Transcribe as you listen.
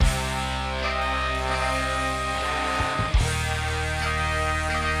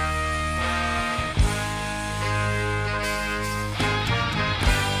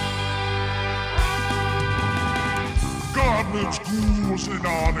it's ghouls and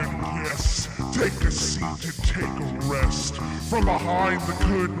on and yes, take a seat and take a rest. From behind the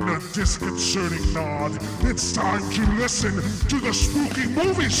curtain, a disconcerting nod. It's time to listen to the Spooky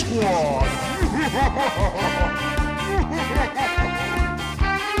Movie Squad.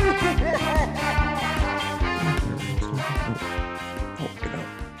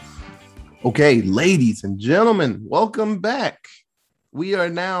 Okay, ladies and gentlemen, welcome back. We are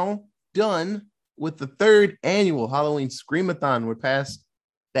now done with the third annual Halloween Screamathon. We're past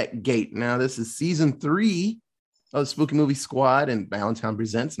that gate. Now, this is season 3 of Spooky Movie Squad and Valentine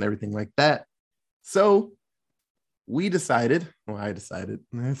Presents and everything like that. So I decided,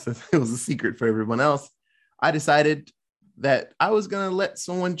 it was a secret for everyone else. I decided that I was going to let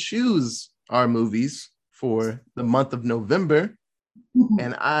someone choose our movies for the month of November.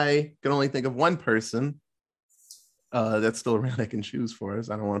 And I can only think of one person that's still around that can choose for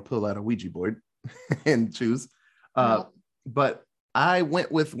us. I don't want to pull out a Ouija board and choose. But I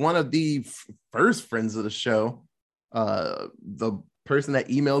went with one of the first friends of the show, the person that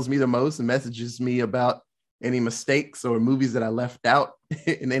emails me the most and messages me about any mistakes or movies that I left out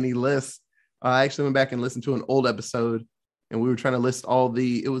in any list. I actually went back and listened to an old episode, and we were trying to list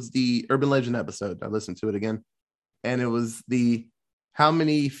it was the Urban Legend episode. I listened to it again, and it was how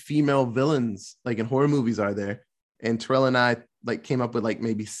many female villains like in horror movies are there? And Terrell and I like came up with like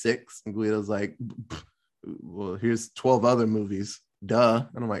maybe 6, and Guido's like, well, here's 12 other movies. Duh.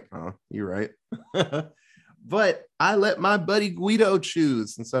 And I'm like, oh, you're right. But I let my buddy Guido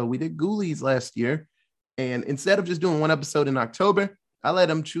choose. And so we did Ghoulies last year. And instead of just doing one episode in October, I let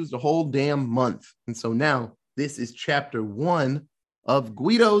him choose the whole damn month. And so now this is chapter 1 of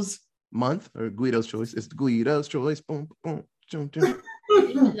Guido's month, or Guido's choice. It's Guido's choice. Boom, boom. You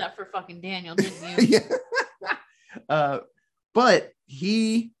did that for fucking Daniel, didn't you? Yeah. But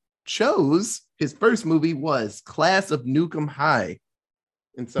he chose, his first movie was Class of Nuke 'Em High.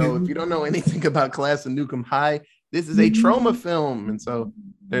 And so if you don't know anything about Class of Nuke 'Em High, this is a trauma film. And so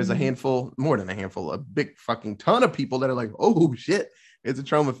there's more than a handful, a big fucking ton of people that are like, oh shit, it's a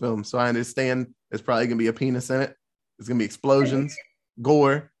trauma film. So I understand there's probably gonna be a penis in it. There's gonna be explosions,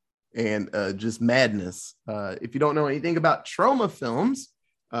 gore, and just madness. If you don't know anything about trauma films,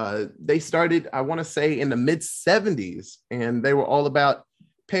 they started, I want to say, in the mid-70s, and they were all about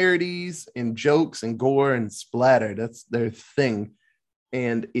parodies and jokes and gore and splatter. That's their thing.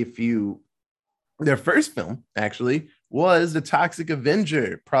 And their first film actually was The Toxic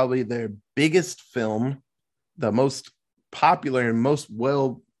Avenger, probably their biggest film, the most popular and most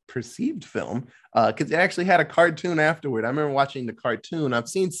well-perceived film, because it actually had a cartoon afterward. I remember watching the cartoon. I've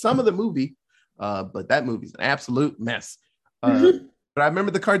seen some of the movie, but that movie's an absolute mess. But I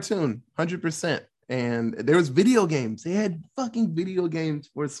remember the cartoon 100%. And there was video games. They had fucking video games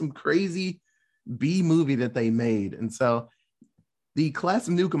for some crazy B movie that they made. And so the Class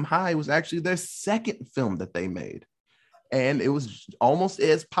of Nuke 'Em High was actually their second film that they made. And it was almost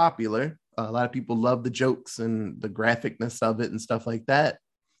as popular. A lot of people love the jokes and the graphicness of it and stuff like that.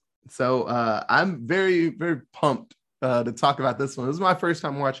 So I'm very, very pumped to talk about this one. This is my first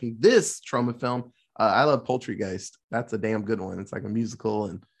time watching this trauma film. I love Poultrygeist. That's a damn good one. It's like a musical,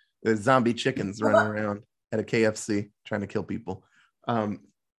 and there's zombie chickens running around at a KFC trying to kill people.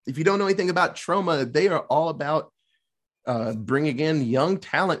 If you don't know anything about Trauma, they are all about bringing in young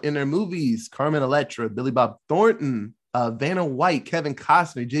talent in their movies. Carmen Electra, Billy Bob Thornton, Vanna White, Kevin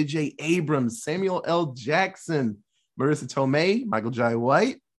Costner, J.J. Abrams, Samuel L. Jackson, Marissa Tomei, Michael Jai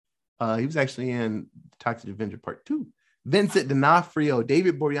White. He was actually in Toxic Avenger Part 2. Vincent D'Onofrio,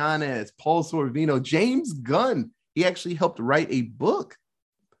 David Boreanaz, Paul Sorvino, James Gunn. He actually helped write a book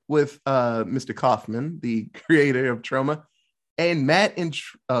with Mr. Kaufman, the creator of Trauma, and Matt and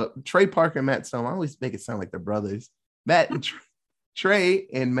Trey Parker and Matt Stone. I always make it sound like they're brothers. Matt and Trey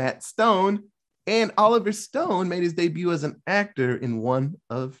and Matt Stone, and Oliver Stone made his debut as an actor in one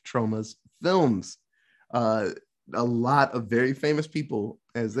of Trauma's films. A lot of very famous people,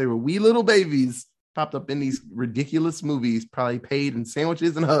 as they were wee little babies, popped up in these ridiculous movies, probably paid in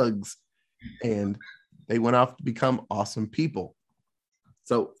sandwiches and hugs, and they went off to become awesome people.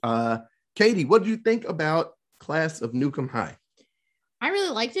 So, Katie, what did you think about Class of Nuke 'Em High? I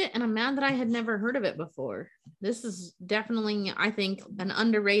really liked it, and I'm mad that I had never heard of it before. This is definitely, I think, an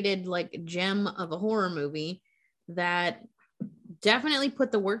underrated like gem of a horror movie that definitely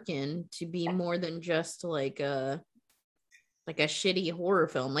put the work in to be more than just like a shitty horror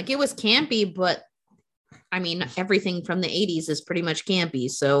film. Like, it was campy, but I mean, everything from the 80s is pretty much campy.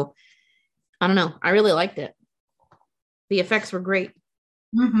 So I don't know. I really liked it. The effects were great.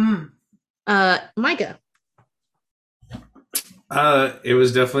 Mm-hmm. Micah. It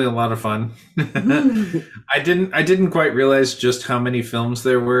was definitely a lot of fun. I didn't quite realize just how many films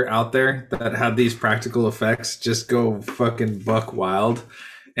there were out there that had these practical effects just go fucking buck wild.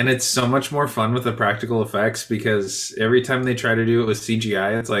 And it's so much more fun with the practical effects because every time they try to do it with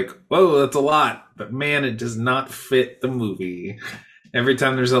CGI, it's like, whoa, that's a lot. But man, it does not fit the movie. Every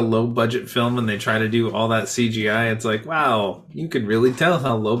time there's a low budget film and they try to do all that CGI, it's like, wow, you can really tell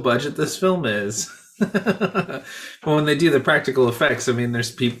how low budget this film is. But when they do the practical effects, I mean,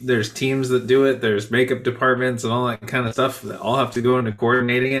 there's teams that do it, there's makeup departments and all that kind of stuff that all have to go into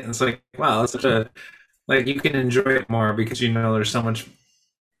coordinating it. And it's like, wow, that's such a like you can enjoy it more because you know there's so much,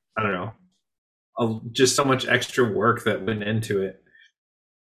 I don't know, just so much extra work that went into it.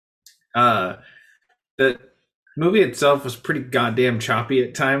 The movie itself was pretty goddamn choppy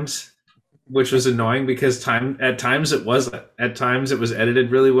at times, which was annoying because at times it was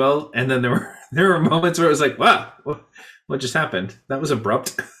edited really well, and then there were moments where it was like, wow, what just happened? That was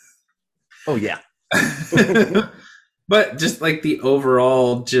abrupt. Oh yeah. But just like the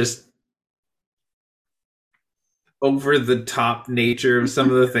overall just over the top nature of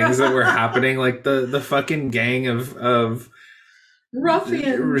some of the things that were happening, like the fucking gang of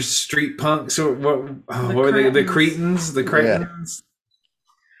ruffians, street punks, or what were they? The Cretans, the Cretans.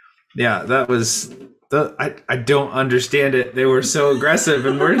 Yeah, that was I don't understand it. They were so aggressive,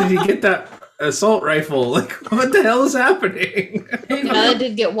 and where did he get that assault rifle? Like, what the hell is happening? Yeah, that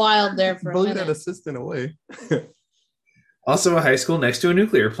did get wild there for a Bully minute. that assistant away. Also, a high school next to a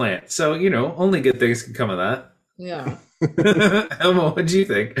nuclear plant, so only good things can come of that. Yeah. Elmo, what do you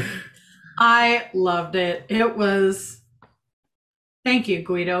think? I loved it. It was. Thank you,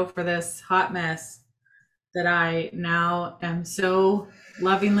 Guido, for this hot mess that I now am so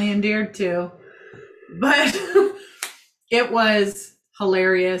lovingly endeared to. But it was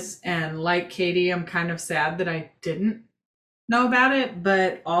hilarious, and like Katie, I'm kind of sad that I didn't know about it,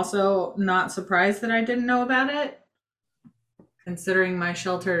 but also not surprised that I didn't know about it, considering my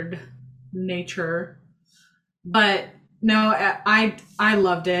sheltered nature. But no, I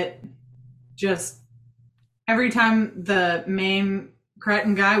loved it. Just every time the main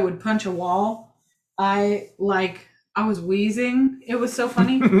cretin guy would punch a wall, I was wheezing. It was so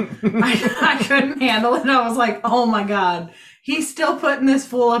funny. I couldn't handle it. I was like, oh my God, he's still putting this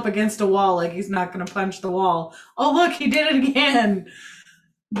fool up against a wall like he's not going to punch the wall. Oh, look, he did it again.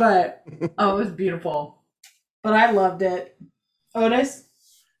 But, it was beautiful. But I loved it. Otis?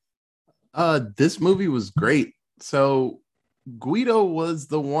 This movie was great. So Guido was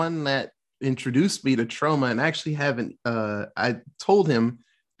the one that introduced me to Troma, and actually I told him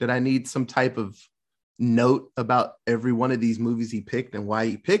that I need some type of note about every one of these movies he picked and why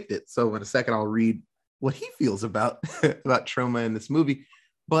he picked it. So in a second, I'll read what he feels about Troma in this movie.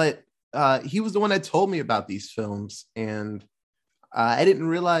 But he was the one that told me about these films, and I didn't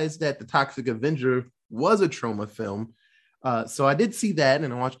realize that The Toxic Avenger was a Troma film. So I did see that,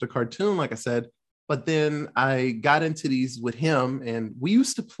 and I watched the cartoon, like I said, but then I got into these with him, and we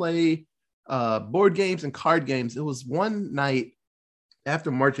used to play board games and card games. It was one night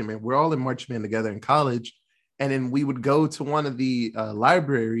after marching band. We're all in marching band together in college, and then we would go to one of the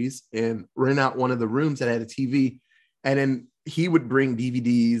libraries and rent out one of the rooms that had a TV, and then he would bring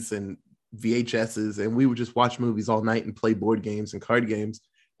DVDs and VHSs, and we would just watch movies all night and play board games and card games.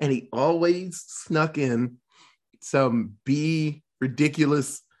 And he always snuck in some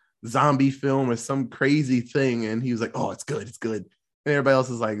ridiculous zombie film or some crazy thing, and he was like, oh, it's good, and everybody else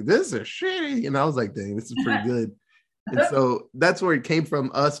is like, this is shitty, and I was like, dang, this is pretty good. And so that's where it came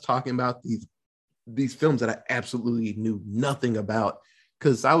from, us talking about these films that I absolutely knew nothing about,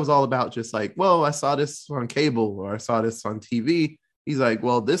 because I was all about just like, well, I saw this on cable or I saw this on TV. He's like,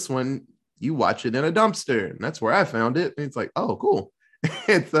 well, this one you watch it in a dumpster, and that's where I found it. And it's like, oh, cool.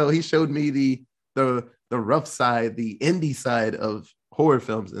 And so he showed me the rough side, the indie side of horror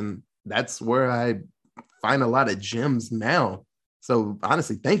films, and that's where I find a lot of gems now. So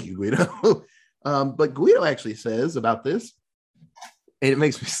honestly, thank you, Guido. But Guido actually says about this, and it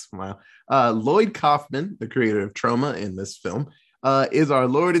makes me smile. Lloyd Kaufman, the creator of Troma in this film, is our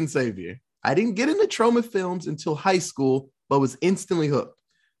Lord and Savior. I didn't get into Troma films until high school, but was instantly hooked.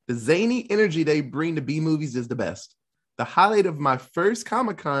 The zany energy they bring to B movies is the best. The highlight of my first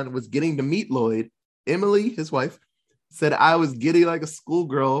Comic-Con was getting to meet Lloyd. Emily, his wife, said I was giddy like a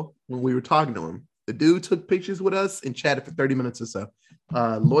schoolgirl when we were talking to him. The dude took pictures with us and chatted for 30 minutes or so.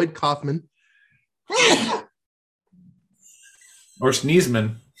 Lloyd Kaufman. Or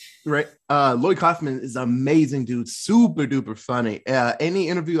Sneezeman. Right. Lloyd Kaufman is an amazing dude. Super duper funny. Any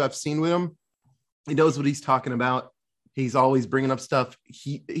interview I've seen with him, he knows what he's talking about. He's always bringing up stuff.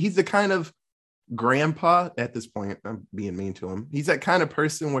 He's the kind of grandpa at this point. I'm being mean to him. He's that kind of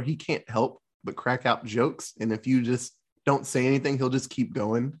person where he can't help but crack out jokes. And if you just don't say anything, he'll just keep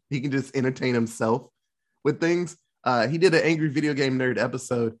going. He can just entertain himself with things. He did an Angry Video Game Nerd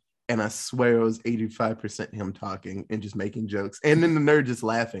episode, and I swear it was 85% him talking and just making jokes. And then the nerd just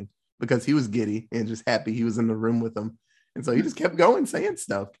laughing because he was giddy and just happy he was in the room with him. And so he just kept going, saying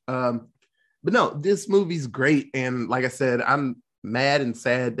stuff. But no, this movie's great. And like I said, I'm mad and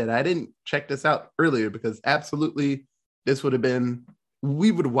sad that I didn't check this out earlier, because absolutely this would have been,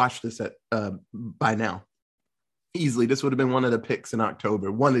 we would have watched this at by now. Easily, this would have been one of the picks in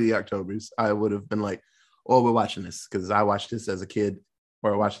October, one of the Octobers. I would have been like, oh, we're watching this, because I watched this as a kid,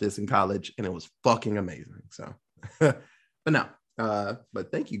 or I watched this in college, and it was fucking amazing. So, but no,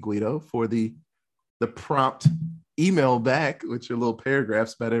 but thank you, Guido, for the prompt email back with your little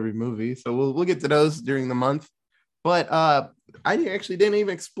paragraphs about every movie. So we'll get to those during the month. But I actually didn't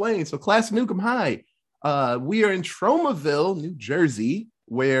even explain. So Class of Nukem High, we are in Tromaville, New Jersey,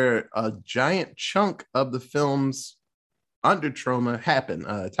 where a giant chunk of the films under Troma happen.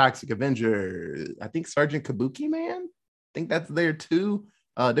 Toxic Avenger, I think Sergeant Kabuki Man, I think that's there too.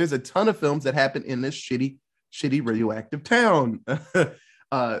 There's a ton of films that happen in this shitty radioactive town.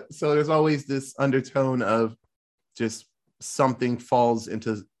 So there's always this undertone of just something falls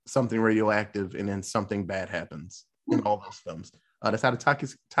into something radioactive and then something bad happens in all those films. That's how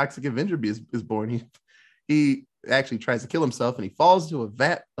the Toxic Avenger is born. He actually tries to kill himself, and he falls into a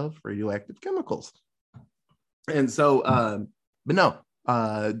vat of radioactive chemicals. And so, but no,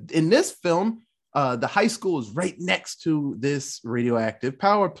 in this film, the high school is right next to this radioactive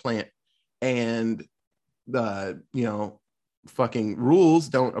power plant, and the fucking rules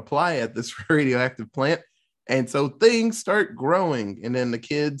don't apply at this radioactive plant. And so things start growing, and then the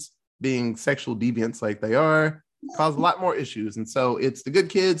kids, being sexual deviants like they are, cause a lot more issues. And so it's the good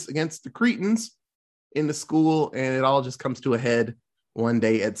kids against the cretins in the school, and it all just comes to a head one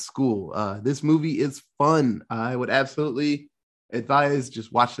day at school. This movie is fun. I would absolutely advise,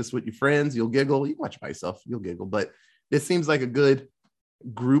 just watch this with your friends. You'll giggle. You watch it by yourself, you'll giggle. But this seems like a good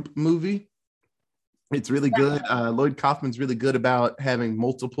group movie. It's really good. Lloyd Kaufman's really good about having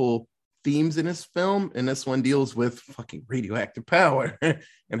multiple themes in his film, and this one deals with fucking radioactive power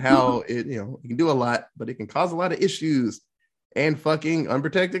and how it can do a lot, but it can cause a lot of issues, and fucking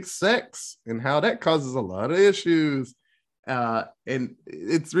unprotected sex and how that causes a lot of issues, and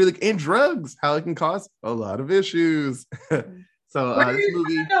it's really, and drugs, how it can cause a lot of issues. So this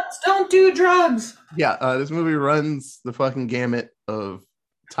movie, don't do drugs. This movie runs the fucking gamut of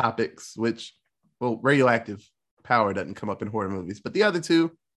topics, which, well, radioactive power doesn't come up in horror movies, but the other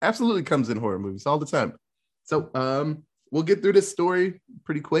two absolutely comes in horror movies all the time. So we'll get through this story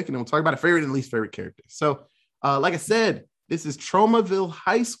pretty quick, and then we'll talk about a favorite and least favorite character. So like I said, this is Tromaville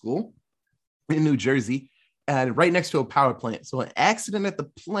High School in New Jersey, and right next to a power plant. So an accident at the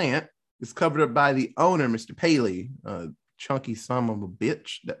plant is covered up by the owner, Mr. Paley, chunky son of a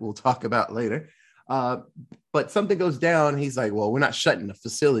bitch that we'll talk about later. But something goes down. He's like, well, we're not shutting the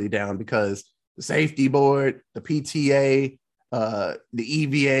facility down because the safety board, the PTA, the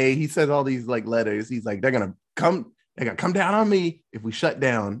EVA, he says all these like letters. He's like, they're gonna come down on me if we shut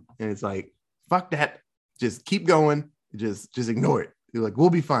down. And it's like, fuck that, just keep going, just ignore it. You're like, we'll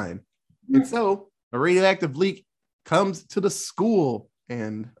be fine. And so a radioactive leak comes to the school,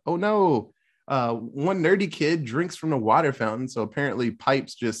 and oh no, one nerdy kid drinks from the water fountain. So apparently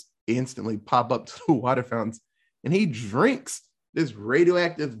pipes just instantly pop up to the water fountains, and he drinks this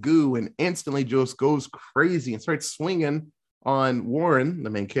radioactive goo and instantly just goes crazy and starts swinging on Warren, the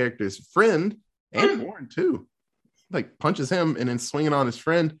main character's friend, and Warren too, like punches him and then swinging on his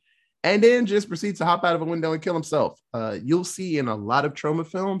friend, and then just proceeds to hop out of a window and kill himself. You'll see in a lot of Troma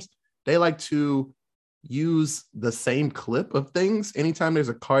films, they like to use the same clip of things. Anytime there's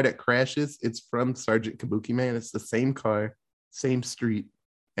a car that crashes, it's from Sergeant Kabuki Man. It's the same car, same street,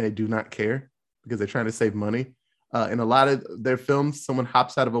 and they do not care because they're trying to save money. In a lot of their films, someone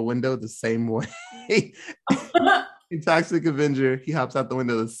hops out of a window the same way. In Toxic Avenger, he hops out the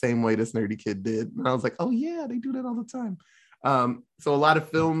window the same way this nerdy kid did. And I was like, oh yeah, they do that all the time. So a lot of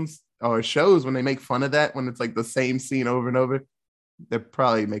films or shows, when they make fun of that, when it's like the same scene over and over, they're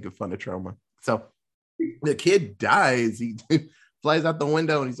probably making fun of Troma. So the kid dies. He flies out the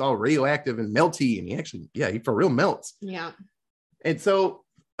window and he's all radioactive and melty. And he for real melts. Yeah. And so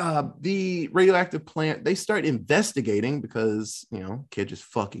the radioactive plant, they start investigating because, kid just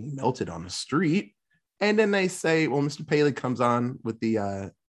fucking melted on the street. And then they say, well, Mr. Paley comes on with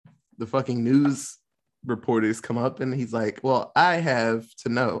the fucking news reporters come up, and he's like, well, I have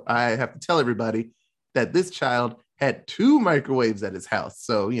to tell everybody that this child had 2 microwaves at his house.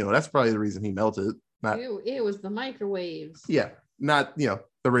 So, that's probably the reason he melted. Not, It was the microwaves. yeah, not, the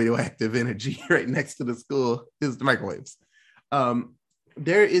radioactive energy right next to the school is the microwaves.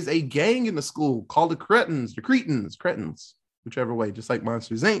 There is a gang in the school called the Cretins, whichever way, just like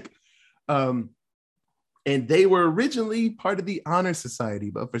Monsters, Inc. And they were originally part of the Honor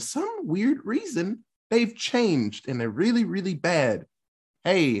Society, but for some weird reason, they've changed and they're really, really bad.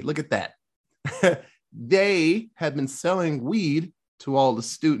 Hey, look at that. They have been selling weed to all the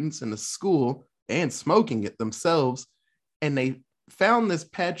students in the school and smoking it themselves. And they found this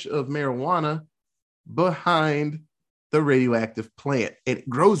patch of marijuana behind the radioactive plant. It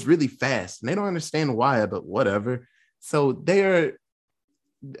grows really fast and they don't understand why, but whatever. So they're,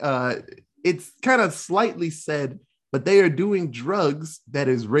 it's kind of slightly said, but they are doing drugs that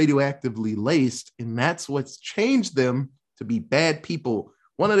is radioactively laced. And that's what's changed them to be bad people.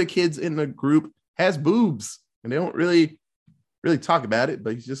 One of the kids in the group has boobs and they don't really talk about it,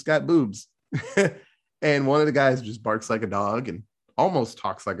 but he's just got boobs. And one of the guys just barks like a dog and almost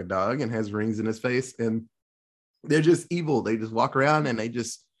talks like a dog and has rings in his face. And they're just evil. They just walk around and they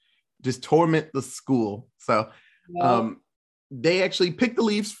just torment the school. So they actually pick the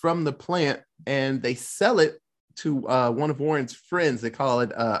leaves from the plant and they sell it to one of Warren's friends. They call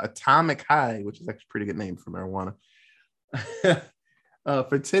it Atomic High, which is actually a pretty good name for marijuana.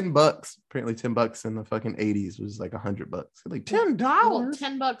 For $10. Apparently $10 in the fucking 80s was like $100. Like $10. Well,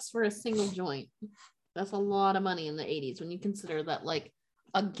 $10 for a single joint. That's a lot of money in the 80s when you consider that like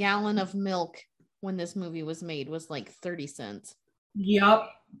a gallon of milk when this movie was made was like 30 cents.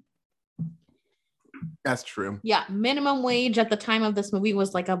 Yup. That's true. Yeah, minimum wage at the time of this movie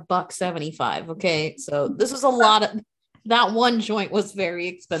was like $1.75. Okay, so this was a lot of that one joint was very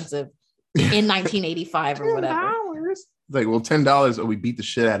expensive in 1985 or whatever. Like, well, $10 or we beat the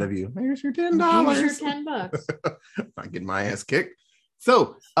shit out of you. Here's your $10. Here's your $10. Not getting my ass kicked.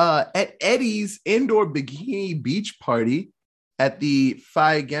 So at Eddie's indoor bikini beach party at the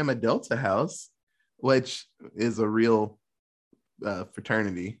Phi Gamma Delta house, which is a real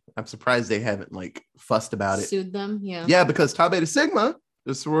fraternity. I'm surprised they haven't like fussed about it. Sued them, yeah. Yeah, because Tau Beta Sigma,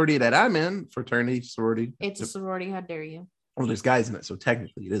 the sorority that I'm in, fraternity, sorority. It's a sorority, how dare you? Well, there's guys in it, so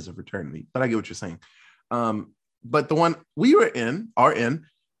technically it is a fraternity, but I get what you're saying. But the one we are in,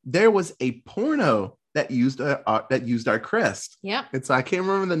 there was a porno that used our crest. Yep. And so I can't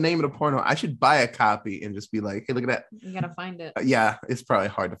remember the name of the porno. I should buy a copy and just be like, hey, look at that. You gotta find it. Yeah, it's probably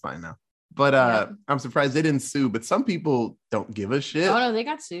hard to find now. But I'm surprised they didn't sue. But some people don't give a shit. Oh no, they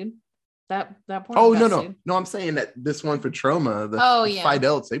got sued. That porno. Oh got no. sued. No, I'm saying that this one for Trauma, the yeah. Phi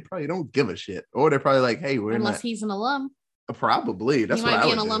Delts, they probably don't give a shit. Or they're probably like, hey, we're unless not. he's an alum. Probably. That's he what might I be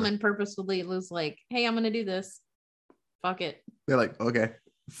would an alum do. and purposefully was like, hey, I'm gonna do this. Fuck it. They're like, okay.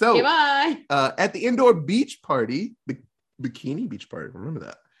 So Goodbye. At the indoor beach party, the bikini beach party,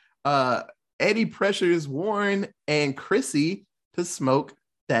 remember that. Eddie pressures Warren and Chrissy to smoke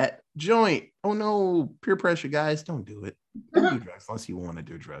that joint. Oh no, peer pressure, guys. Don't do it. Don't do drugs unless you want to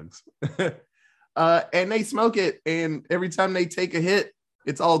do drugs. And they smoke it, and every time they take a hit,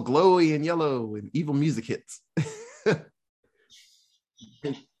 it's all glowy and yellow, and evil music hits.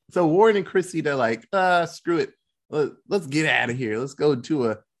 So Warren and Chrissy, they're like, screw it. Let's get out of here. Let's go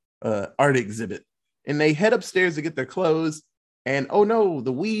to a art exhibit. And they head upstairs to get their clothes. And oh no,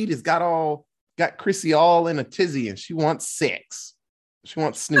 the weed has got Chrissy all in a tizzy, and she wants sex. She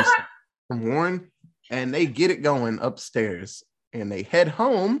wants snooze from Warren. And they get it going upstairs. And they head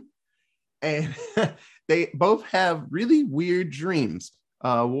home. And they both have really weird dreams.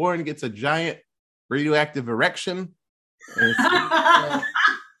 Warren gets a giant radioactive erection. And it's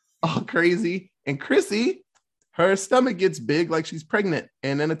all crazy. And Chrissy, her stomach gets big like she's pregnant,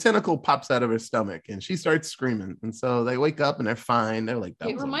 and then a tentacle pops out of her stomach and she starts screaming. And so they wake up and they're fine. They're like,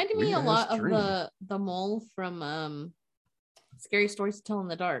 It reminded me a lot of the mole from Scary Stories to Tell in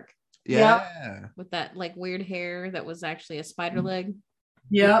the Dark. Yeah. With that like weird hair that was actually a spider leg.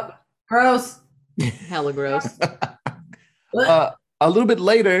 Yep. Gross. Hella gross. A little bit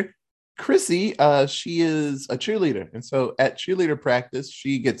later, Chrissy, she is a cheerleader. And so at cheerleader practice,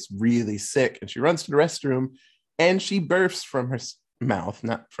 she gets really sick and she runs to the restroom and she births from her mouth,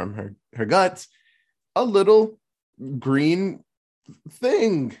 not from her guts, a little green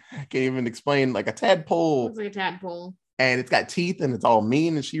thing. I can't even explain, like a tadpole. Looks like a tadpole. And it's got teeth and it's all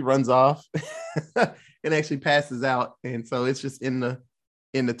mean, and she runs off and actually passes out. And so it's just in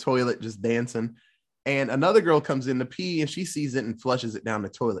the toilet just dancing. And another girl comes in to pee and she sees it and flushes it down the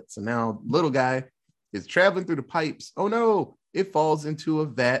toilet. So now little guy is traveling through the pipes. Oh no, it falls into a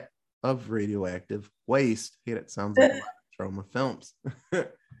vat of radioactive waste. Hey, that sounds like Trauma films.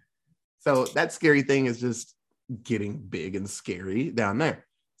 So that scary thing is just getting big and scary down there.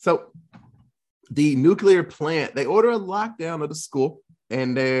 So the nuclear plant, they order a lockdown of the school,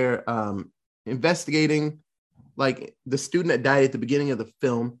 and they're investigating like the student that died at the beginning of the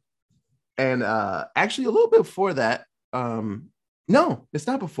film. And actually a little bit before that, no, it's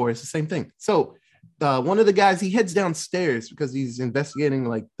not before, it's the same thing. So one of the guys, he heads downstairs because he's investigating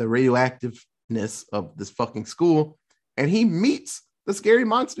like the radioactiveness of this fucking school, and he meets the scary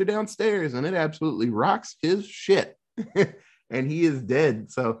monster downstairs, and it absolutely rocks his shit. And he is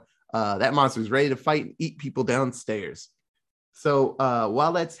dead. So that monster is ready to fight and eat people downstairs. So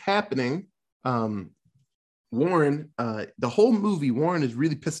while that's happening, Warren, the whole movie, Warren is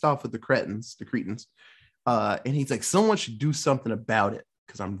really pissed off with the Cretans. And he's like, someone should do something about it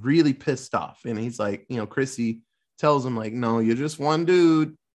because I'm really pissed off. And he's like, Chrissy tells him like, no, you're just one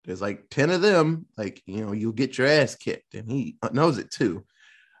dude. There's like 10 of them. Like, you'll get your ass kicked. And he knows it too.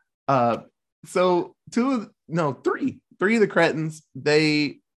 So three of the Cretans,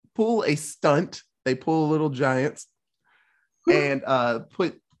 they pull a stunt. They pull Little Giants and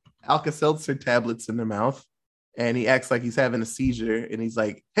put Alka-Seltzer tablets in their mouth. And he acts like he's having a seizure. And he's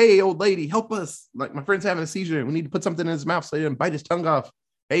like, hey, old lady, help us. Like, my friend's having a seizure. We need to put something in his mouth so he doesn't bite his tongue off.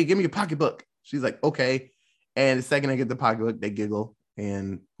 Hey, give me your pocketbook. She's like, okay. And the second I get the pocketbook, they giggle.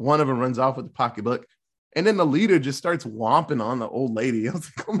 And one of them runs off with the pocketbook. And then the leader just starts whomping on the old lady. I was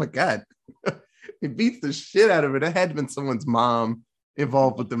like, oh my God. He beats the shit out of her. That had been someone's mom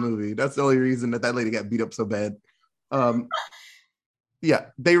involved with the movie. That's the only reason that lady got beat up so bad. Yeah,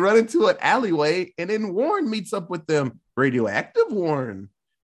 they run into an alleyway, and then Warren meets up with them, radioactive Warren,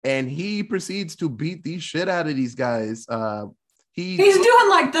 and he proceeds to beat the shit out of these guys. He's doing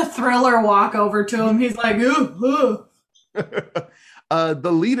like the Thriller walk over to him. He's like, ooh.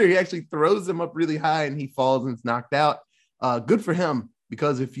 The leader, he actually throws him up really high, and he falls and is knocked out. Good for him,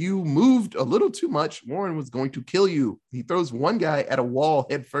 because if you moved a little too much, Warren was going to kill you. He throws one guy at a wall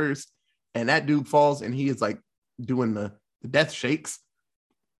head first, and that dude falls, and he is like doing the death shakes.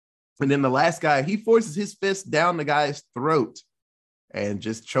 And then the last guy, he forces his fist down the guy's throat and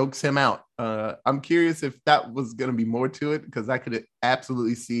just chokes him out. I'm curious if that was going to be more to it, because I could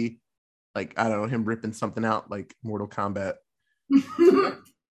absolutely see, like, I don't know, him ripping something out like Mortal Kombat.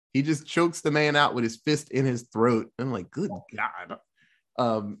 He just chokes the man out with his fist in his throat. I'm like, good God.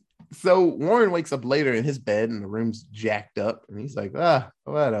 So Warren wakes up later in his bed, and the room's jacked up. And he's like,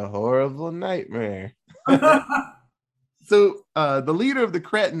 what a horrible nightmare. So the leader of the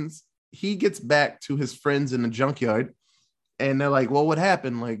Cretans, he gets back to his friends in the junkyard, and they're like, well, what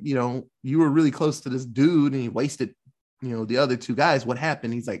happened? Like, you were really close to this dude and he wasted, the other two guys. What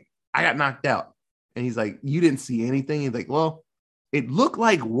happened? He's like, I got knocked out. And he's like, you didn't see anything? He's like, well, it looked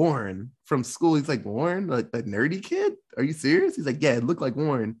like Warren from school. He's like, Warren, like the nerdy kid? Are you serious? He's like, yeah, it looked like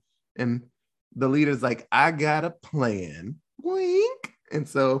Warren. And the leader's like, I got a plan. Wink. And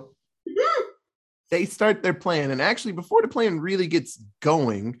so they start their plan. And actually, before the plan really gets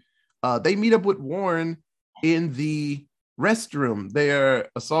going, they meet up with Warren in the restroom. They are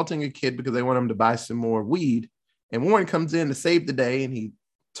assaulting a kid because they want him to buy some more weed. And Warren comes in to save the day, and he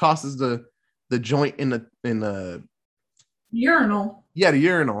tosses the joint in the urinal. Yeah, the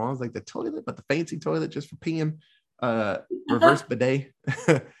urinal. I was like, the toilet, but the fancy toilet just for peeing. Reverse bidet.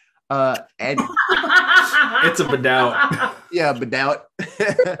 And it's a bidet. Yeah, bidet.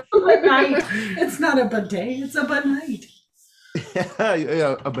 It's not a bidet, it's a bidet.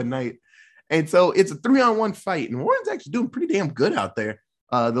 Yeah, a bidet. And so it's a 3-on-1 fight, and Warren's actually doing pretty damn good out there.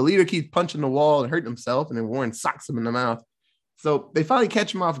 The leader keeps punching the wall and hurting himself, and then Warren socks him in the mouth. So they finally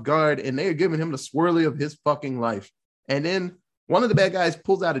catch him off guard, and they are giving him the swirly of his fucking life. And then one of the bad guys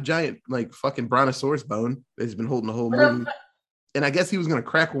pulls out a giant, like, fucking brontosaurus bone that he's been holding the whole movie. And I guess he was going to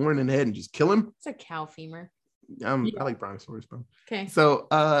crack Warren in the head and just kill him. It's a cow femur. I like brontosaurus bone. Okay. So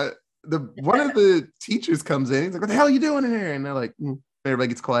one of the teachers comes in. He's like, what the hell are you doing in here? And they're like, everybody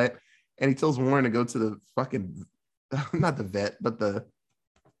gets quiet. And he tells Warren to go to the fucking, not the vet, but the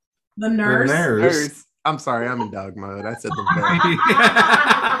nurse. Nurse. I'm sorry, I'm in dog mode. I said the vet.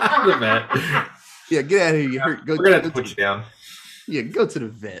 The vet. Yeah, get out of here. You hurt. We're going to have to put you down. Yeah, go to the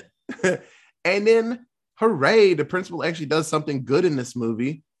vet. And then, hooray, the principal actually does something good in this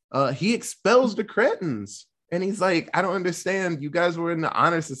movie. He expels the Cretans. And he's like, I don't understand. You guys were in the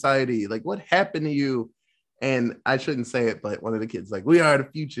honor society. Like, what happened to you? And I shouldn't say it, but one of the kids like, we are the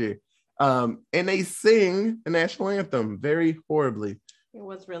future. And they sing the national anthem very horribly. It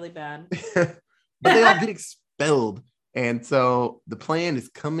was really bad. But they all get expelled. And so the plan is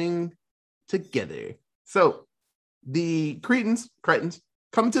coming together. So the Cretans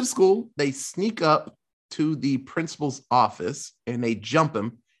come to the school. They sneak up to the principal's office and they jump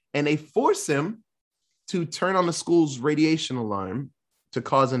him and they force him to turn on the school's radiation alarm to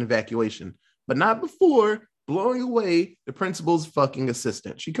cause an evacuation, but not before blowing away the principal's fucking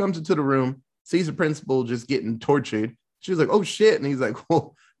assistant. She comes into the room, sees the principal just getting tortured. She's like, oh shit. And he's like,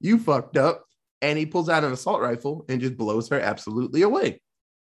 well, you fucked up. And he pulls out an assault rifle and just blows her absolutely away.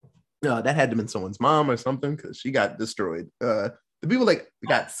 That had to have been someone's mom or something, because she got destroyed. The people like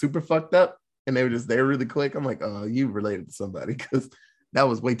got super fucked up and they were just there really quick. I'm like, oh, you related to somebody, because that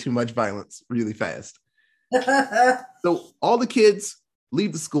was way too much violence really fast. So all the kids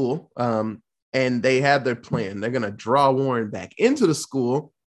leave the school, and they have their plan. They're going to draw Warren back into the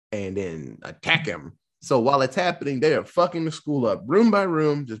school and then attack him. So while it's happening, they are fucking the school up room by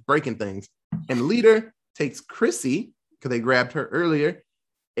room, just breaking things. And the leader takes Chrissy, because they grabbed her earlier,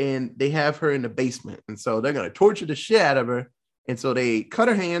 and they have her in the basement. And so they're going to torture the shit out of her. And so they cut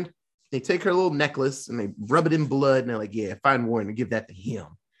her hand, they take her little necklace and they rub it in blood. And they're like, yeah, find Warren and give that to him.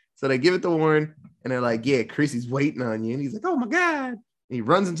 So they give it to Warren and they're like, yeah, Chrissy's waiting on you. And he's like, oh my God. And he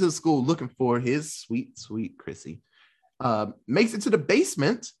runs into the school looking for his sweet, sweet Chrissy. Makes it to the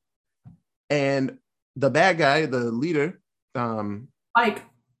basement. And the bad guy, the leader, Mike.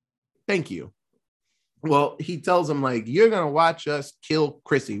 Thank you. Well, he tells him, like, you're going to watch us kill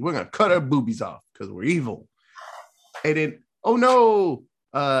Chrissy. We're going to cut her boobies off because we're evil. And then, oh no,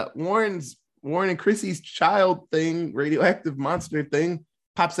 Warren and Chrissy's child thing, radioactive monster thing,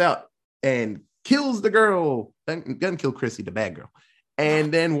 pops out and kills the girl. Doesn't kill Chrissy, the bad girl.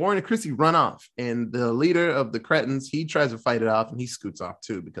 And then Warren and Chrissy run off. And the leader of the Cretins, he tries to fight it off and he scoots off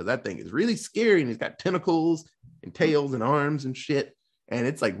too, because that thing is really scary and it's got tentacles and tails and arms and shit. And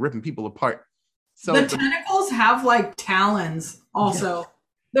it's like ripping people apart. So the tentacles have like talons also.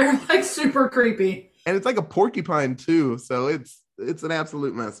 Yeah. They're like super creepy. And it's like a porcupine too. So it's an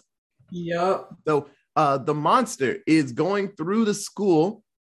absolute mess. Yep. So the monster is going through the school,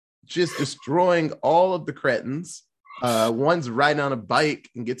 just destroying all of the Cretins. One's riding on a bike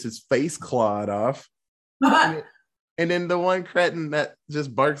and gets his face clawed off. And then the one Cretin that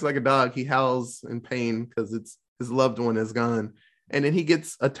just barks like a dog, he howls in pain because it's his loved one is gone. And then he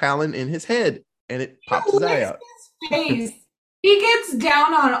gets a talon in his head and it pops his eye out. His face. He gets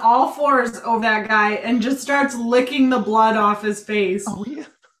down on all fours over that guy and just starts licking the blood off his face. Oh yeah.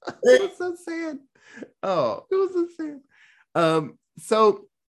 It was so sad. Oh, it was so sad. So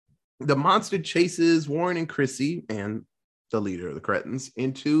the monster chases Warren and Chrissy and the leader of the Cretins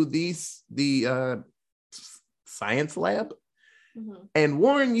into the science lab. Mm-hmm. And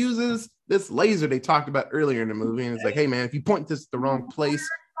Warren uses this laser they talked about earlier in the movie. And it's like, hey man, if you point this the wrong place,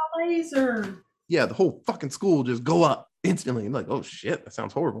 laser. Yeah, the whole fucking school just go up instantly. I'm like, oh shit, that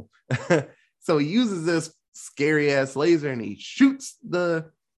sounds horrible. So he uses this scary ass laser and he shoots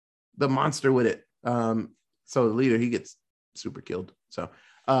the monster with it. So the leader, he gets super killed. So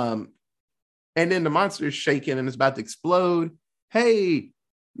and then the monster is shaking and it's about to explode. Hey,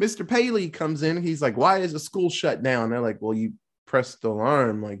 Mr. Paley comes in. He's like, why is the school shut down? They're like, well, you pressed the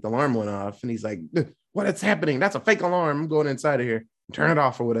alarm. Like the alarm went off. And he's like, what is happening? That's a fake alarm. I'm going inside of here. Turn it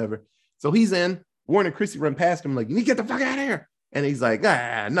off or whatever. So he's in. Warren and Chrissy run past him like, you need to get the fuck out of here. And he's like,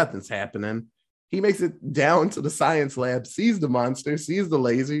 nothing's happening. He makes it down to the science lab, sees the monster, sees the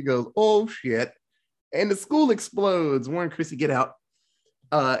laser. He goes, oh shit. And the school explodes. Warren and Chrissy get out.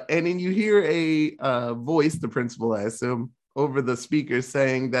 And then you hear a voice, the principal, I assume, over the speaker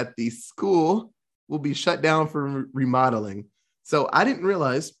saying that the school will be shut down for remodeling. So I didn't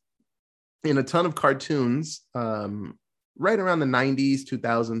realize in a ton of cartoons, right around the 90s,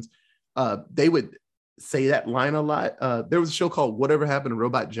 2000s, they would say that line a lot. There was a show called Whatever Happened to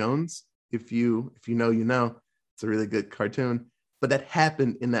Robot Jones. If you know, you know. It's a really good cartoon. But that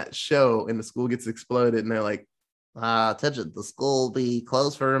happened in that show, and the school gets exploded, and they're like, attention, the school will be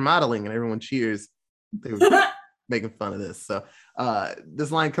closed for remodeling, and everyone cheers. They were making fun of this. So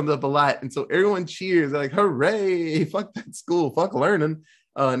this line comes up a lot, and so everyone cheers. They're like, hooray, fuck that school, fuck learning.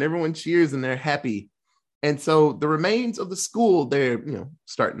 And everyone cheers, and they're happy. And so the remains of the school, they're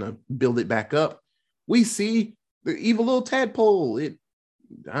starting to build it back up. We see the evil little tadpole. It,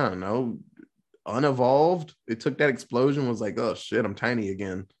 I don't know, unevolved. It took that explosion, was like, oh shit, I'm tiny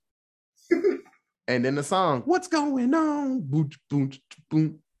again. And then the song, what's going on? Boom, boom,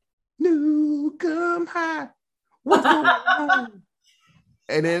 boom. Nukem High. What's going on?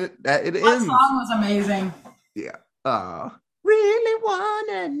 And then it ends. That song was amazing. Yeah. Really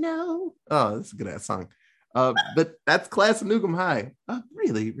wanna know. Oh, that's a good ass song. But that's Class of Nukem High. A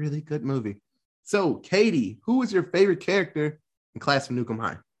really, really good movie. So, Katie, who was your favorite character in Class of Nukem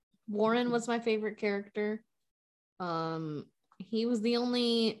High? Warren was my favorite character. He was the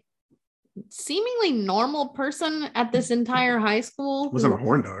only seemingly normal person at this entire high school. Wasn't a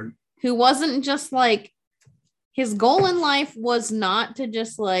horn dog. Who wasn't just like his goal in life was not to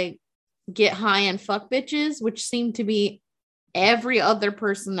just like get high and fuck bitches, which seemed to be every other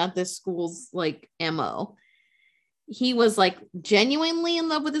person at this school's like MO. He was like genuinely in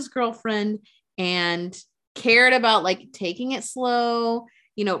love with his girlfriend and cared about like taking it slow,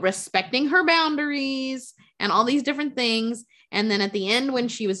 you know, respecting her boundaries and all these different things. And then at the end, when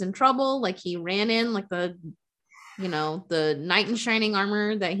she was in trouble, like he ran in like the, you know, the knight in shining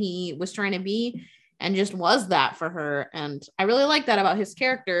armor that he was trying to be, and just was that for her. And I really like that about his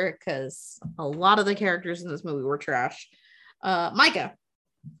character, because a lot of the characters in this movie were trash. Micah.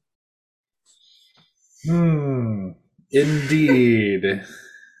 Indeed.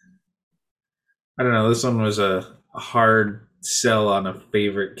 I don't know. This one was a hard sell on a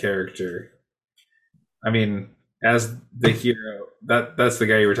favorite character. I mean, as the hero, that's the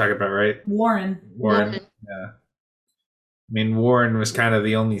guy you were talking about, right? Warren. Yeah. I mean, Warren was kind of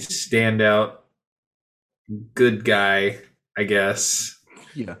the only standout good guy, I guess.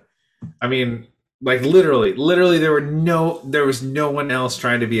 Yeah. I mean, like literally there was no one else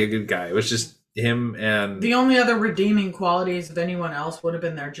trying to be a good guy. It was just him, and the only other redeeming qualities of anyone else would have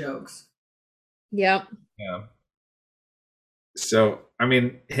been their jokes. Yep. Yeah. So, I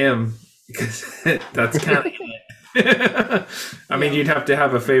mean, him, because that's kind of it. I mean, you'd have to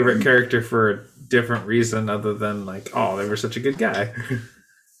have a favorite character for a different reason other than like, oh, they were such a good guy.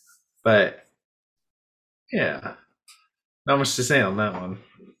 But yeah, not much to say on that one.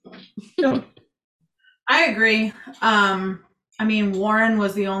 No. I agree. I mean, Warren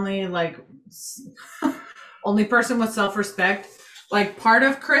was the only only person with self-respect. Like part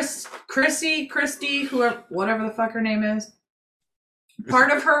of Christy, whoever, whatever the fuck her name is,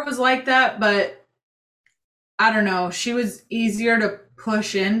 part of her was like that, but I don't know. She was easier to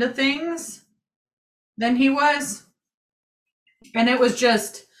push into things than he was. And it was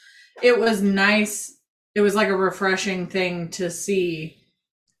nice. It was like a refreshing thing to see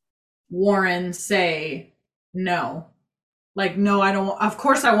Warren say no. Like, no, I don't. Of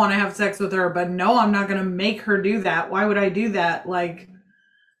course I want to have sex with her, but no, I'm not going to make her do that. Why would I do that? Like,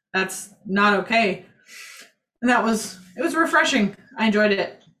 that's not okay. And it was refreshing. I enjoyed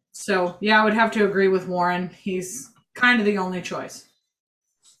it. So, yeah, I would have to agree with Warren. He's kind of the only choice.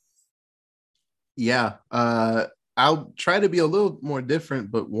 Yeah. I'll try to be a little more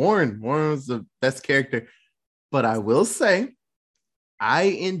different, but Warren was the best character. But I will say, I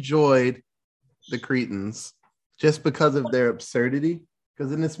enjoyed the Cretans just because of their absurdity.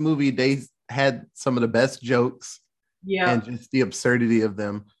 Because in this movie, they had some of the best jokes, and just the absurdity of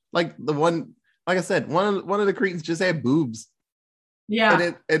them. Like the one, like I said, one of the Cretans just had boobs.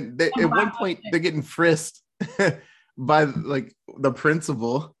 Yeah, and they, at one point they're getting frisked by like the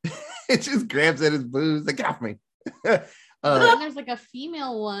principal. It just grabs at his boobs. Like, get off me. Then there's like a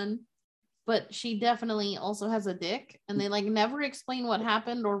female one, but she definitely also has a dick, and they like never explain what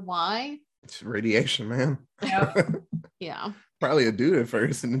happened or why. It's radiation, man. Yeah. Probably a dude at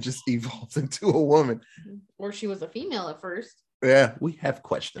first, and it just evolves into a woman. Or she was a female at first. Yeah, we have And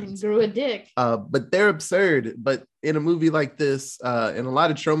questions. grew a dick. But they're absurd. But in a movie like this, in a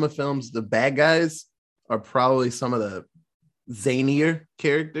lot of trauma films, the bad guys are probably some of the zanier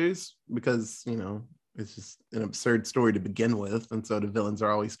characters because, you know, it's just an absurd story to begin with. And so the villains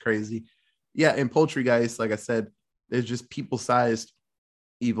are always crazy. Yeah, in Poultry Guys, like I said, there's just people-sized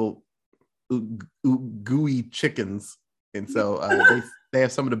evil gooey chickens. And so they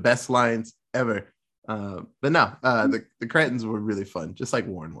have some of the best lines ever. But no, the Cretans were really fun, just like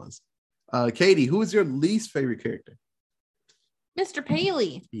Warren was. Katie, who is your least favorite character? Mr.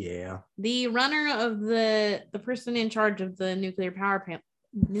 Paley. Yeah. The runner of the person in charge of the nuclear power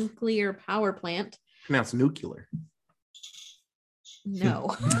plant. Pronounced nuclear.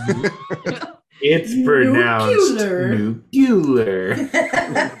 No. It's pronounced nuclear.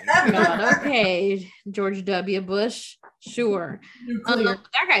 God, okay, George W. Bush. Sure. That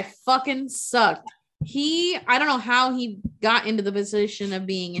guy fucking sucked. I don't know how he got into the position of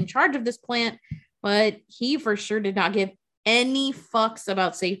being in charge of this plant, but he for sure did not give any fucks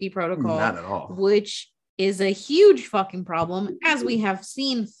about safety protocol. Not at all. Which is a huge fucking problem, as we have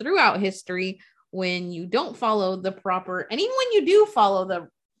seen throughout history, when you don't follow the proper, and even when you do follow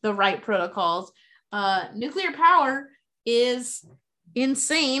the right protocols, nuclear power is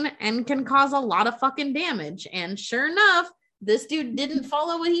insane and can cause a lot of fucking damage. And sure enough, this dude didn't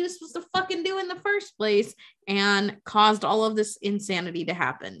follow what he was supposed to fucking do in the first place and caused all of this insanity to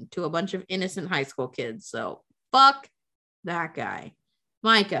happen to a bunch of innocent high school kids. So fuck that guy.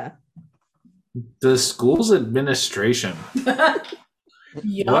 Micah. The school's administration.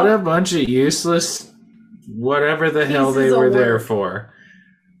 Yep. What a bunch of useless whatever the hell they were there for.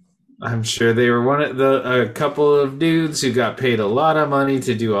 I'm sure they were a couple of dudes who got paid a lot of money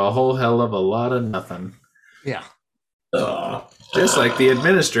to do a whole hell of a lot of nothing. Yeah. Just like the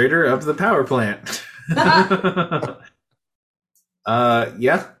administrator of the power plant.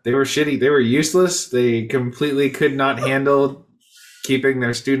 Yeah, they were shitty. They were useless. They completely could not handle keeping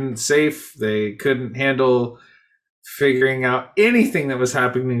their students safe. They couldn't handle figuring out anything that was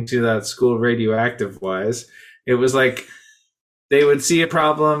happening to that school radioactive wise. It was like they would see a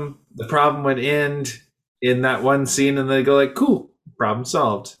problem, the problem would end in that one scene, and they go like, cool, problem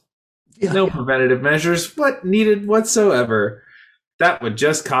solved. Yeah. No preventative measures needed whatsoever. That would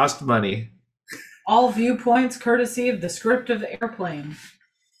just cost money. All viewpoints courtesy of the script of Airplane.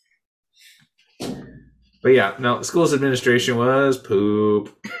 But yeah, no, school's administration was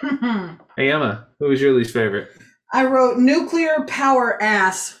poop. Hey, Emma, who was your least favorite? I wrote nuclear power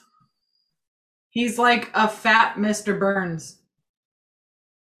ass. He's like a fat Mr. Burns.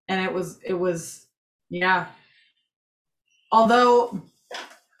 And it was, yeah. Although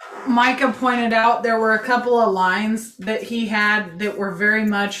Micah pointed out there were a couple of lines that he had that were very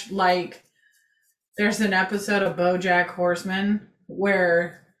much like, there's an episode of BoJack Horseman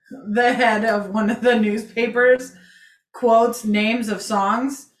where the head of one of the newspapers quotes names of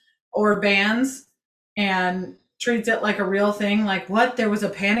songs or bands and treats it like a real thing. Like, what? There was a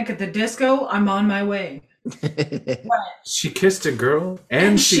Panic at the Disco? I'm on my way. She kissed a girl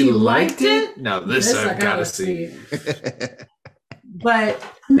and she liked it? Now this I've got to see. But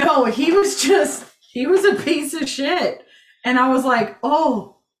no, he was a piece of shit. And I was like,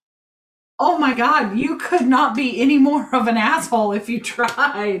 oh my God, you could not be any more of an asshole if you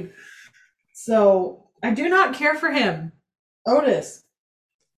tried. So I do not care for him. Otis.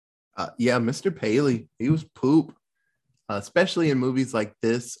 Yeah, Mr. Paley, he was poop. Especially in movies like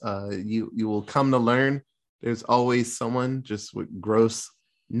this, you will come to learn there's always someone just with gross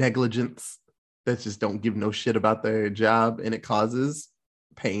negligence that just don't give no shit about their job, and it causes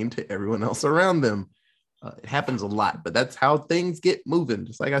pain to everyone else around them. It happens a lot, but that's how things get moving.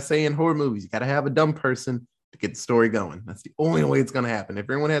 Just like I say in horror movies, you got to have a dumb person to get the story going. That's the only way it's going to happen. If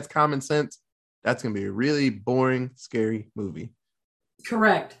everyone has common sense, that's going to be a really boring, scary movie.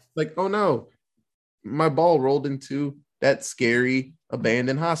 Correct. Like, oh no, my ball rolled into that scary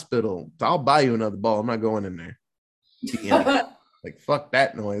abandoned hospital. I'll buy you another ball. I'm not going in there. Yeah. Like, fuck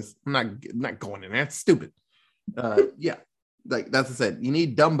that noise. I'm not going in there. It's stupid. Yeah. Like that's what I said. You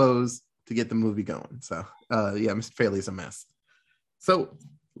need Dumbos to get the movie going. So yeah, Mr. Paley's a mess. So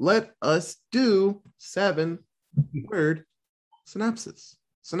let us do 7-word synopses.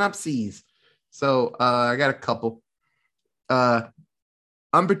 So I got a couple.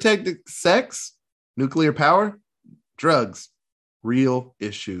 Unprotected sex, nuclear power, drugs, real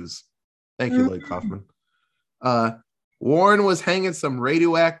issues. Thank you, Lloyd Kaufman. Warren was hanging some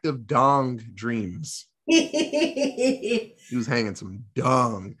radioactive dong dreams. He was hanging some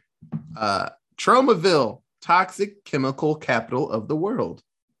dong. Tromaville, toxic chemical capital of the world.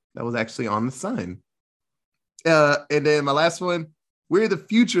 That was actually on the sign. And then my last one, we're the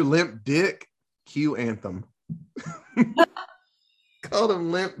future limp dick. Cue anthem. Called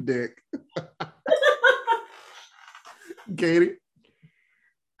him limp dick. Katie.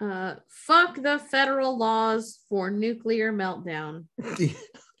 Fuck the federal laws for nuclear meltdown.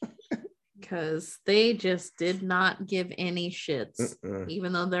 Because they just did not give any shits,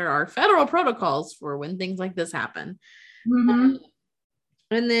 even though there are federal protocols for when things like this happen. Mm-hmm.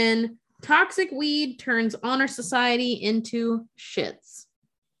 And then toxic weed turns honor society into shits.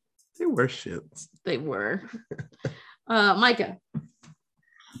 They were shits. They were. Micah.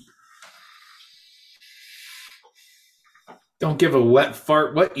 Don't give a wet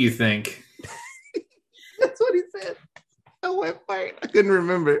fart what you think. That's what he said. A wet fart. I couldn't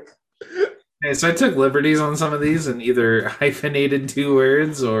remember. Okay, so I took liberties on some of these and either hyphenated 2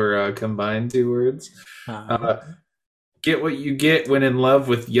 words or combined 2 words. Get what you get when in love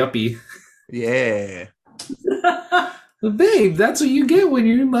with yuppie. Yeah. Well, babe, that's what you get when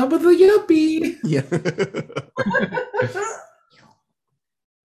you're in love with a yuppie. Yeah.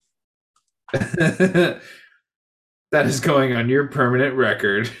 That is going on your permanent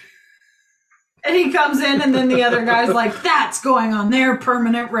record. And he comes in and then the other guy's like, that's going on their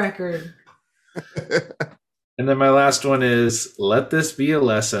permanent record. And then my last one is, let this be a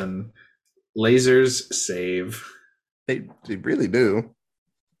lesson. Lasers save. They really do.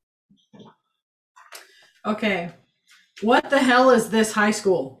 Okay. What the hell is this high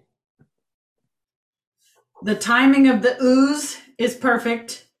school? The timing of the ooze is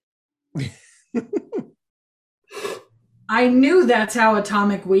perfect. I knew that's how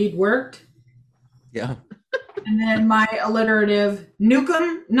atomic weed worked. Yeah. And then my alliterative,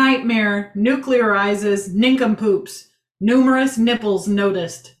 nukem, nightmare, nuclearizes, nincompoops, numerous nipples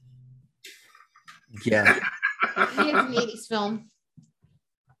noticed. Yeah. It's an 80s film.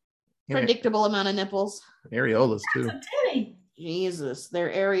 Predictable amount of nipples. Areolas too. That's a titty. Jesus, their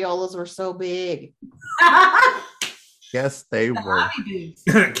areolas were so big. Yes, they were.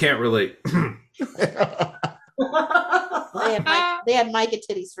 Can't relate. They had Micah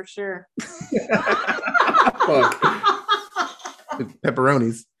titties for sure. Fuck.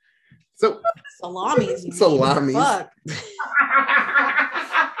 Pepperonis. So Salamis. You mean. Salamis. Fuck.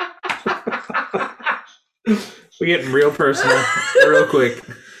 We're getting real personal, real quick.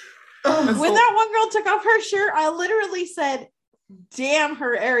 When that one girl took off her shirt, I literally said, "Damn,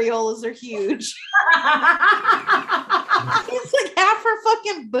 her areolas are huge." It's like half her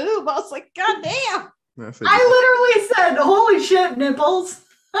fucking boob. I was like, "God damn." I literally said, "Holy shit, nipples."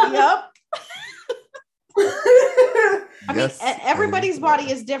 Yep. I mean, Yes, everybody's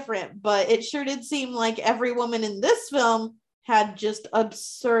body is different, but it sure did seem like every woman in this film had just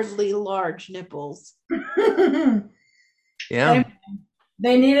absurdly large nipples. Yeah.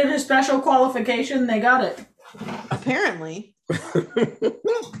 They needed a special qualification. They got it. Apparently.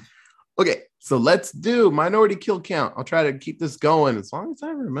 Okay, so let's do minority kill count. I'll try to keep this going as long as I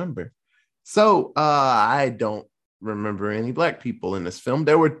remember. So I don't remember any black people in this film.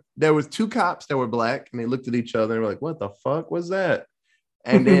 There was two cops that were black, and they looked at each other and were like, "What the fuck was that?"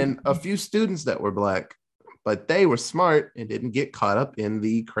 And then a few students that were black, but they were smart and didn't get caught up in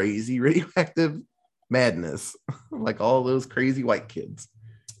the crazy radioactive madness like all those crazy white kids.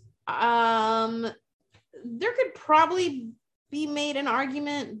 There could probably be made an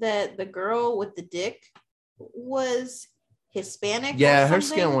argument that the girl with the dick was Hispanic. Yeah, her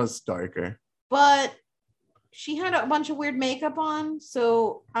skin was darker. But she had a bunch of weird makeup on,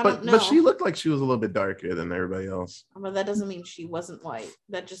 so I don't know. But she looked like she was a little bit darker than everybody else. But that doesn't mean she wasn't white.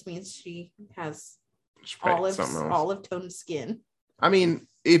 That just means she has Olive toned skin. I mean,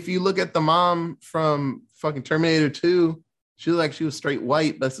 if you look at the mom from fucking Terminator 2, she looked like she was straight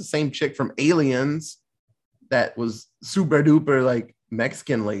white. That's the same chick from Aliens that was super duper like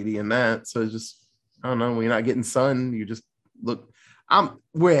Mexican lady in that. So it's just, I don't know, when you're not getting sun, you just look.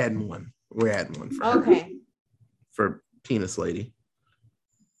 We're adding one. We're adding one for penis lady.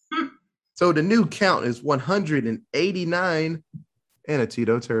 So the new count is 189 and a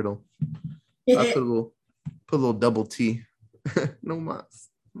Tito turtle. I put a little double T. No mas.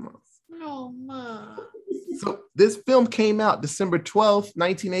 No mas. So this film came out December 12th,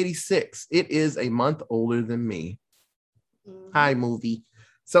 1986. It is a month older than me. Hi, movie.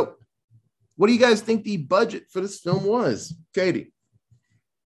 So what do you guys think the budget for this film was? Katie?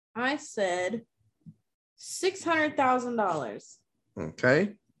 I said $600,000.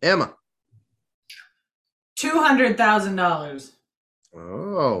 Okay. Emma? $200,000.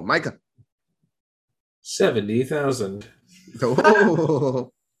 Oh, Micah? 70,000.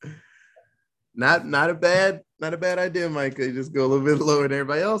 Oh, not a bad idea, Micah. You just go a little bit lower than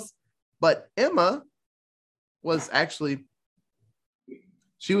everybody else. But Emma was actually,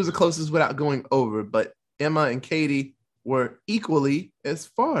 she was the closest without going over, but Emma and Katie were equally as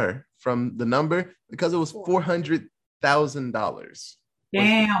far from the number because it was $400,000.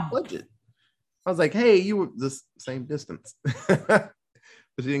 Damn. Budget. I was like, hey, you were the same distance. But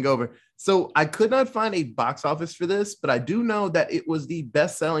she didn't go over. So I could not find a box office for this, but I do know that it was the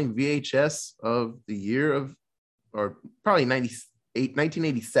best-selling VHS of the year of, or probably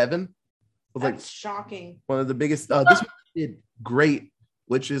 1987. That's shocking. One of the biggest. This did great,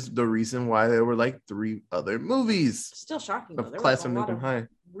 which is the reason why there were like 3 other movies. Still shocking. Of Class of Nukem High.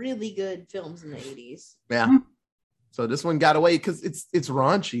 Really good films in the 80s. Yeah. So this one got away because it's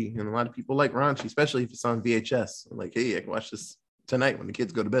raunchy, and a lot of people like raunchy, especially if it's on VHS. I'm like, hey, I can watch this tonight when the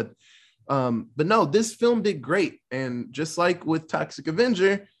kids go to bed. But no, this film did great, and just like with Toxic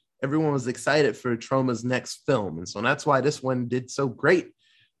Avenger, everyone was excited for Troma's next film, and so that's why this one did so great.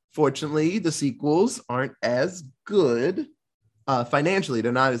 Fortunately, the sequels aren't as good financially;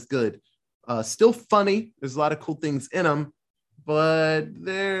 they're not as good. Still funny. There's a lot of cool things in them, but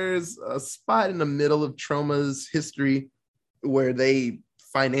there's a spot in the middle of Troma's history where they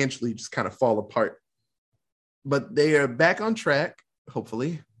financially just kind of fall apart. But they are back on track,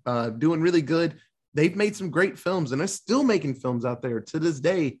 hopefully, doing really good. They've made some great films, and they're still making films out there to this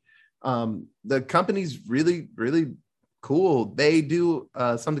day. The company's really, really cool. They do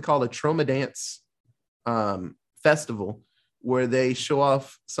something called a Troma Dance festival, where they show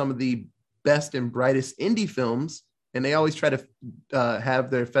off some of the best and brightest indie films, and they always try to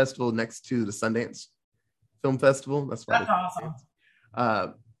have their festival next to the Sundance Film Festival. That's awesome.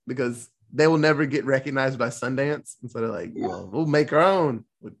 Because they will never get recognized by Sundance. And so they're like, well, we'll make our own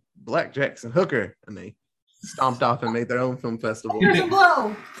with Blackjacks and Hooker. And they stomped off and made their own film festival. Here's a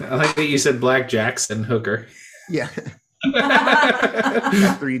blow. I like that you said Black Jackson Hooker. Yeah.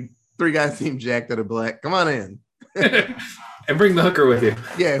 three guys named Jack that are black. Come on in. And bring the hooker with you.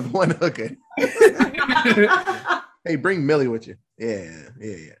 Yeah, one hooker. Hey, bring Millie with you. Yeah.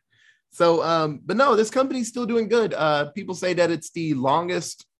 So, but no, this company's still doing good. People say that it's the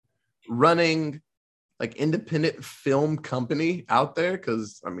longest running like independent film company out there.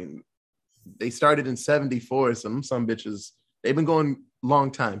 Cause I mean, they started in 74. Some bitches, they've been going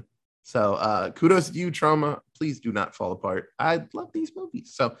long time. So kudos to you, Trauma. Please do not fall apart. I love these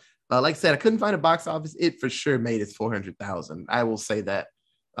movies. So like I said, I couldn't find a box office. It for sure made its 400,000. I will say that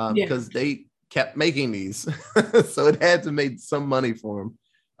because they kept making these. So it had to make some money for them,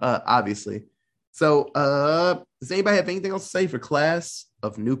 obviously. So does anybody have anything else to say for Class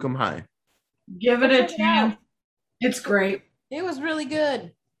of Nukem High? Give it a chance. It's great. It was really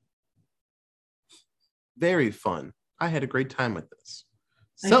good. Very fun. I had a great time with this.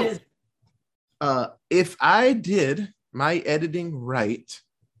 I So did. if I did my editing right,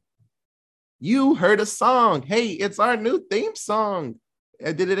 you heard a song. Hey, it's our new theme song.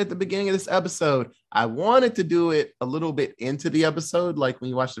 I did it at the beginning of this episode. I wanted to do it a little bit into the episode, like when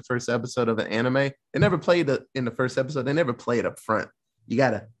you watch the first episode of an anime. They never played it in the first episode. They never play it up front. You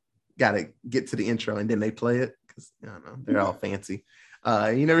gotta get to the intro and then they play it because I don't know, they're all fancy.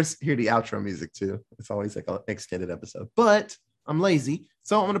 You never hear the outro music too. It's always like an extended episode. But I'm lazy,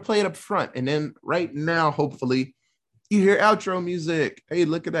 so I'm gonna play it up front, and then right now, hopefully, you hear outro music. Hey,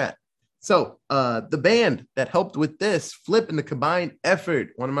 look at that. So the band that helped with this, Flip in the Combined Effort,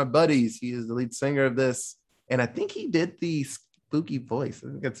 one of my buddies, he is the lead singer of this, and I think he did the spooky voice.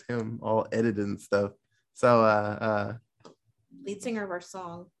 I think it's him all edited and stuff. So Lead singer of our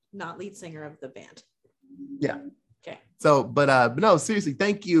song, not lead singer of the band. yeah. Okay. So, but no, seriously,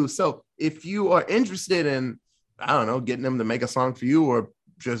 thank you. So if you are interested in, I don't know, getting them to make a song for you or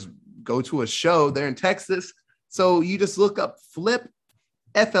just go to a show, they're in Texas. So you just look up Flip,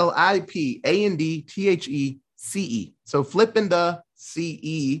 FLIPANDTHECE. So Flip and the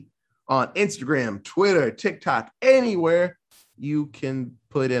CE on Instagram, Twitter, TikTok, anywhere you can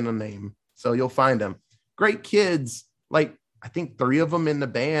put in a name. So you'll find them. Great kids. Like, I think 3 of them in the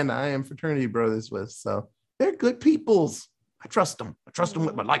band I am fraternity brothers with. So they're good peoples. I trust them. I trust them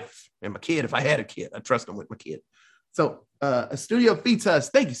with my life and my kid. If I had a kid, I trust them with my kid. So Studio Fetus,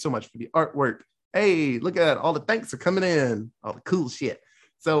 thank you so much for the artwork. Hey, look at that. All the thanks are coming in. All the cool shit.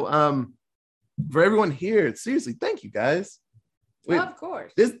 So for everyone here, seriously, thank you guys. Of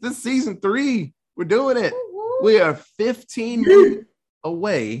course. This season 3, we're doing it. Woo-woo. We are 15 minutes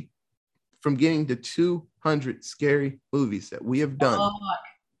away from getting to 200 scary movies that we have done.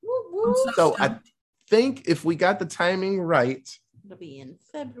 Woo-woo. So I think if we got the timing right, It'll be in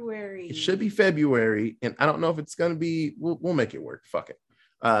February. it should be February, and I don't know if it's gonna be. We'll make it work. Fuck it.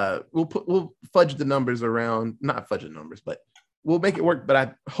 We'll fudge the numbers around. Not fudge the numbers, but we'll make it work. But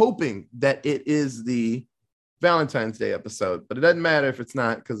I'm hoping that it is the Valentine's Day episode. But it doesn't matter if it's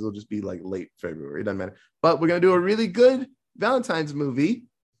not, because it'll just be like late February. It doesn't matter. But we're gonna do a really good Valentine's movie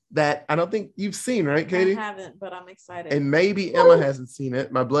that I don't think you've seen, right, Katie? I haven't, but I'm excited. And maybe Emma hasn't seen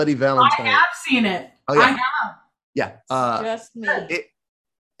it. My Bloody Valentine. I have seen it. Oh, yeah. I have. Yeah. Just me.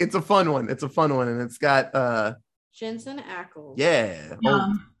 It's a fun one. It's a fun one, and it's got Jensen Ackles. yeah,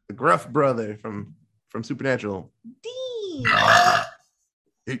 the Gruff brother from Supernatural. Dean.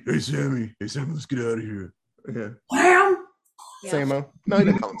 Hey Sammy, let's get out of here. Yeah, Wham! Yeah. Samo. No, he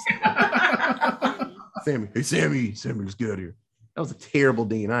didn't call him Sammy. Hey Sammy, let's get out of here. That was a terrible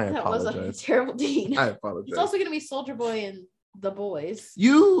Dean. I That was a apologize. terrible Dean. I He's apologize. also going to be Soldier Boy in The Boys.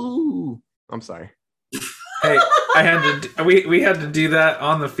 I'm sorry. Hey, I had to. We had to do that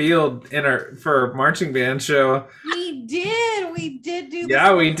on the field for our marching band show. We did. We did do.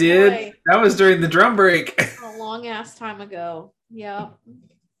 Yeah, we did. That was during the drum break. A long ass time ago. Yeah.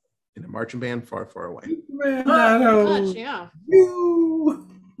 In a marching band far, far away. Man, Much, yeah.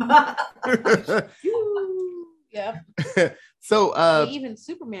 Yep. So We even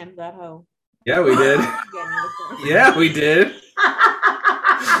Superman that hoe. Yeah, we did. Yeah, we did.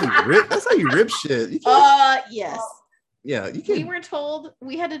 that's how you rip shit. You can't- Yes. yeah, you We can't. were told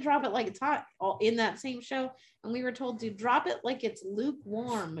we had to drop it like it's hot in that same show, and we were told to drop it like it's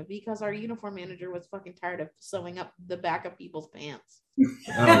lukewarm because our uniform manager was fucking tired of sewing up the back of people's pants.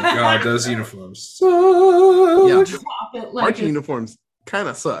 Oh god, those uniforms. So Yeah. Drop it like Marching it's- uniforms kind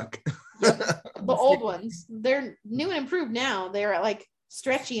of suck. The old ones, they're new and improved now. They're like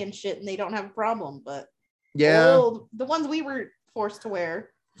stretchy and shit, and they don't have a problem. But Yeah. the ones we were forced to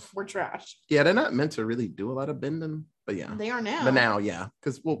wear were trash. Yeah, they're not meant to really do a lot of bending, but yeah. They are now. But now, yeah,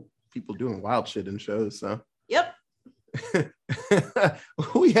 because people doing wild shit in shows. So Yep.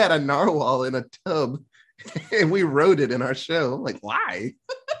 we had a narwhal in a tub, and we wrote it in our show. I'm like, why?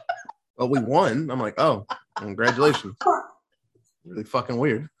 Well, we won. I'm like, oh, congratulations. Really fucking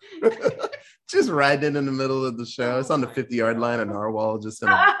weird. Just riding in the middle of the show. It's on the 50-yard line, a narwhal just in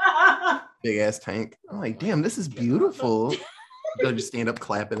a big ass tank. I'm like, damn, this is beautiful. They'll just stand up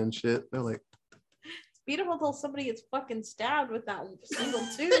clapping and shit. They're like, It's beautiful till somebody gets fucking stabbed with that single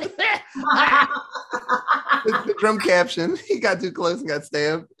tooth. the drum caption. He got too close and got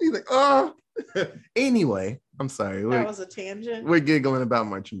stabbed. He's like, oh. Anyway, I'm sorry. That was a tangent. We're giggling about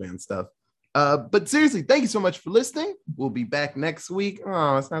marching band stuff. But seriously, thank you so much for listening. We'll be back next week.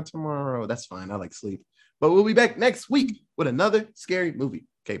 Oh, it's not tomorrow. That's fine. I like sleep. But we'll be back next week with another scary movie.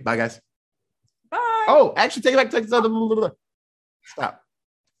 Okay, bye, guys. Bye. Oh, actually, take it back. Take this other. Stop.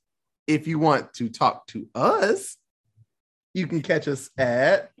 If you want to talk to us, you can catch us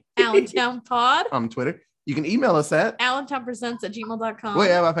at Allentown Pod. on Twitter. You can email us at AllentownPresents@gmail.com.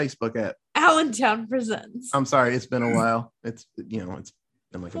 where have my Facebook at? Allentown Presents. I'm sorry, it's been a while. It's been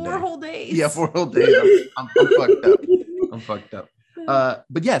like 4 a day. whole days. Yeah, 4 whole days. I'm fucked up. I'm fucked up.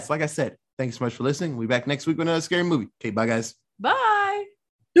 But yes, like I said, thanks so much for listening. We'll be back next week with another scary movie. Okay, bye guys. Bye.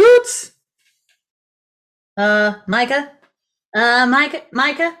 Oops. Micah?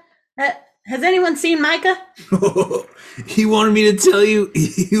 Micah? Has anyone seen Micah? He wanted me to tell you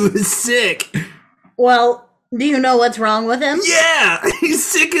he was sick. Well, do you know what's wrong with him? Yeah, he's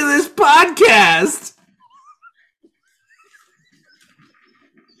sick of this podcast.